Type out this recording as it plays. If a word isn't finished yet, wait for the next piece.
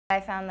I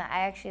found that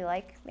I actually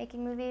like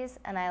making movies,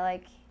 and I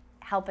like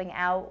helping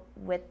out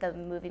with the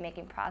movie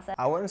making process.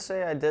 I wouldn't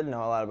say I did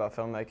know a lot about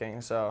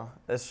filmmaking, so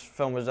this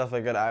film was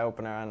definitely a good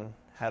eye-opener on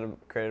how to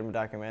create a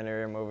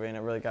documentary or movie, and it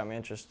really got me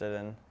interested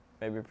in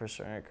maybe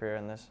pursuing a career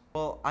in this.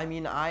 Well, I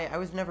mean, I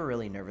was never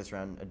really nervous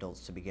around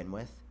adults to begin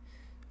with.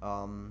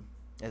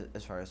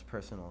 As far as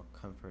personal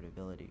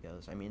comfortability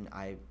goes, I mean,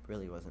 I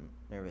really wasn't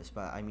nervous,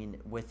 but I mean,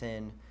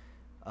 within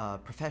a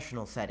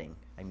professional setting,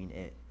 I mean,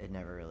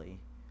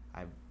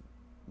 I've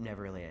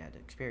never really had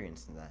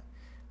experience in that.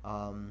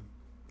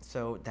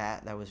 So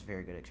that was a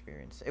very good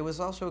experience. It was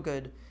also a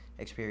good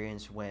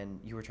experience when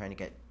you were trying to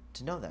get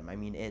to know them. I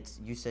mean,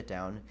 you sit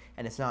down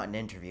and it's not an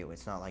interview.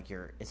 It's not like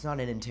it's not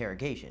an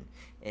interrogation.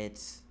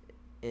 It's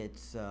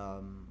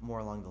more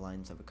along the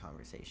lines of a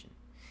conversation,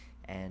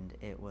 and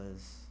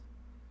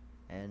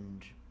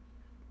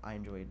I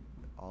enjoyed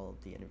all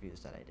of the interviews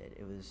that I did.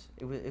 It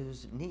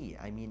was neat.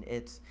 I mean,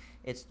 it's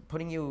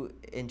putting you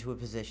into a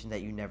position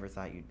that you never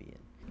thought you'd be in.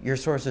 Your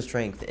source of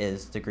strength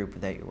is the group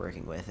that you're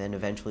working with, and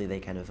eventually they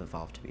kind of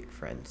evolve to be your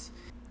friends.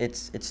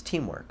 It's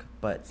teamwork,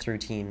 but through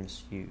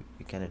teams you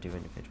kind of do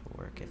individual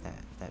work, if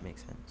that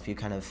makes sense. If you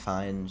kind of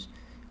find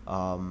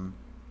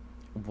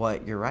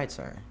what your rights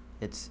are,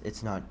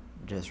 it's not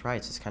just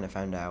rights. It's kind of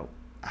found out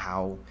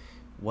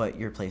what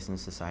your place in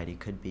society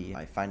could be.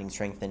 By finding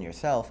strength in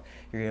yourself,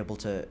 you're able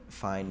to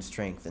find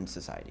strength in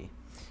society,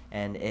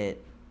 and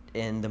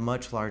in the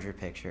much larger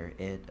picture,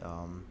 it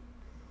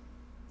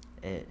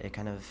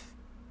kind of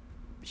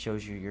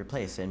shows you your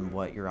place and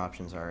what your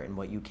options are and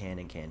what you can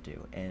and can't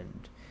do,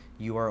 and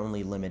you are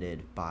only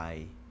limited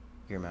by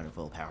your amount of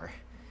willpower,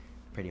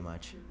 pretty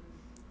much,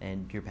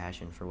 and your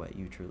passion for what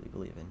you truly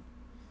believe in.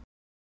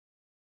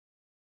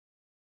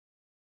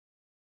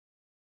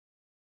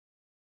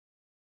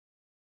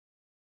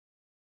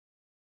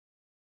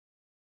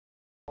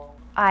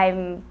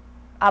 I'm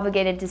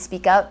obligated to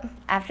speak up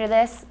after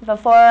this.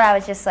 Before, I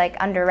was just like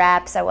under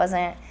wraps. I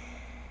wasn't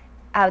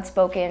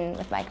outspoken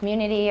with my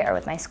community or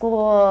with my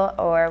school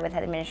or with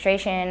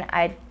administration.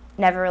 I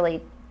never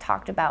really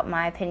talked about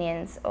my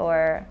opinions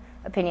or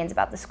opinions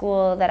about the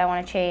school that I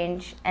want to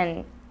change,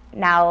 and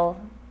now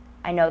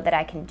I know that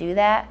I can do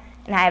that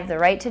and I have the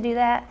right to do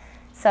that.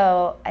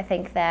 So I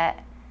think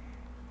that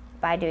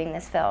by doing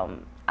this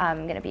film,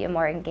 I'm going to be a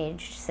more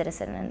engaged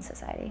citizen in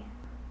society.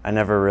 I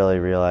never really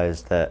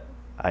realized that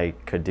I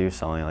could do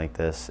something like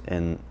this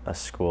in a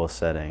school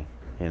setting,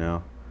 you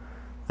know?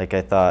 Like,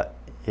 I thought,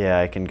 yeah,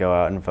 I can go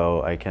out and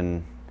vote, I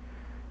can,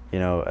 you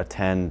know,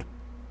 attend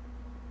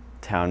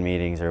town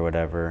meetings or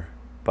whatever,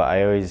 but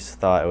I always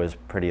thought it was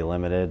pretty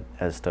limited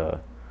as to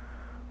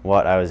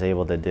what I was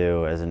able to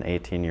do as an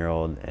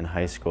 18-year-old in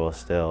high school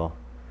still,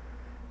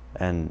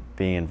 and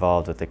being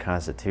involved with the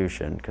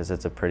Constitution, because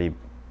it's a pretty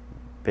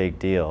big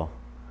deal.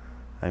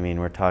 I mean,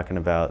 we're talking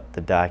about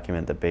the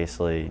document that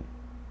basically,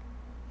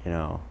 you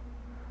know,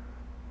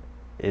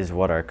 is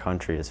what our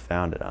country is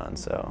founded on.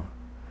 So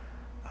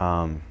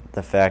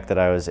the fact that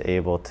I was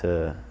able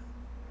to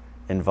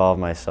involve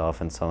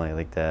myself in something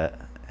like that,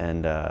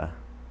 and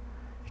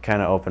it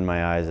kind of opened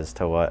my eyes as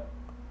to what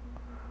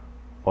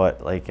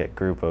like a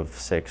group of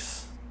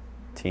 6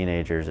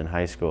 teenagers in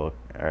high school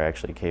are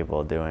actually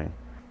capable of doing.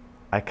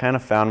 I kind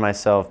of found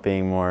myself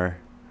being more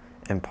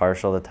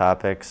impartial to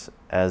topics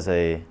as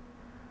a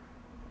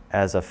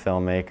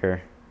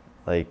filmmaker,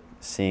 like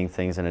seeing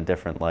things in a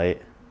different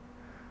light.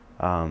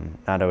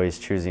 Not always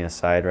choosing a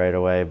side right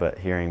away, but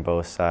hearing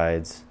both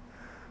sides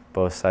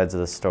of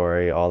the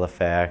story, all the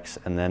facts,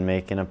 and then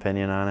make an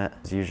opinion on it.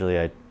 Usually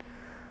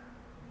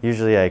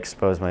I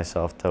expose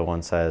myself to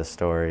one side of the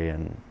story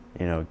and,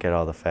 you know, get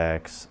all the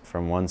facts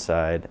from one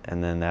side,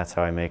 and then that's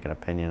how I make an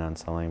opinion on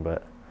something.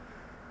 But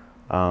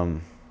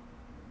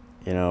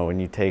you know, when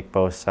you take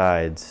both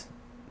sides,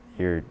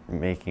 you're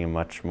making a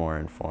much more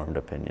informed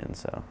opinion,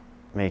 so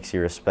it makes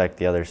you respect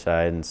the other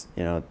side, and,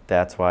 you know,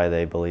 that's why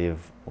they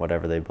believe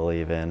whatever they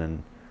believe in,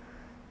 and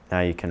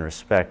now you can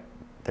respect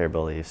their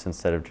beliefs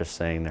instead of just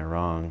saying they're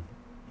wrong.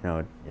 You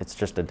know, it's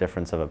just a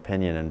difference of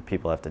opinion, and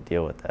people have to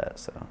deal with that.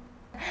 So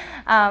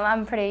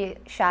I'm pretty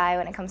shy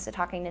when it comes to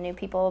talking to new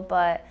people,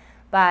 but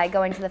by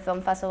going to the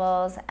film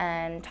festivals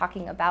and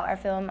talking about our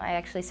film, I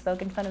actually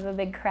spoke in front of a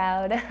big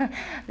crowd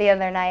the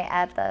other night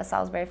at the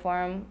Salisbury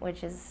Forum,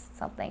 which is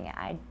something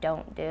I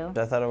don't do.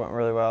 I thought it went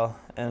really well,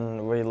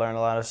 and we learned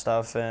a lot of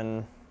stuff,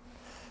 and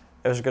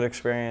it was a good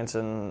experience,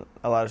 and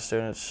a lot of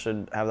students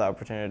should have the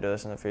opportunity to do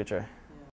this in the future.